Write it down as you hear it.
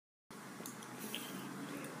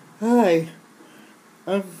Hi,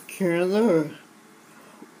 I'm Karyn Laura.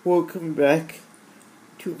 Welcome back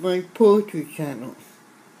to my poetry channel.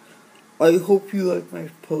 I hope you like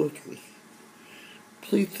my poetry.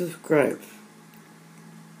 Please subscribe.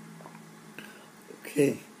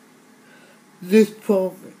 Okay, this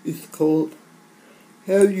poem is called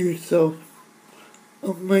Have Yourself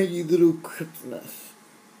a Mighty Little Kripmas.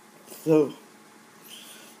 So,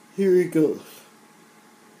 here it goes.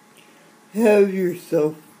 Have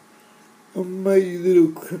yourself a mighty little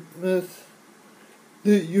Kripmas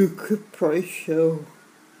that your Krip price show.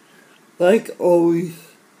 Like always,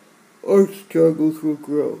 our struggles will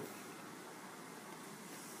grow.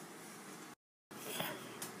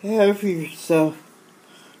 Have yourself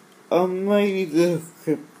a mighty little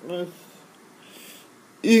Kripmas.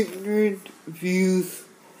 Ignorant views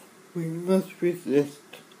we must resist.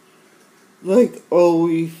 Like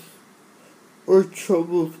always, our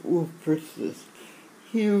troubles will persist.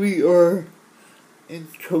 Here we are in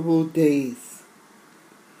troubled days,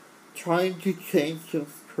 trying to change them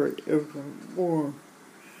forevermore.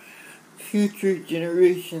 Future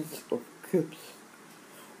generations of Krips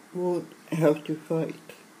won't have to fight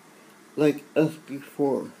like us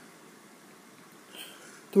before.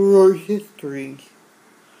 Through our history,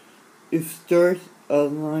 if stars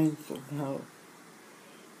align somehow,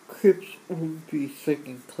 Krips won't be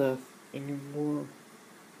second class anymore,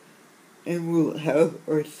 and we'll have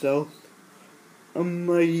ourselves a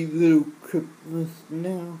mighty little Kripmas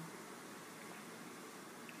now.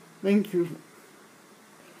 Thank you.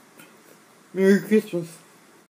 Merry Christmas.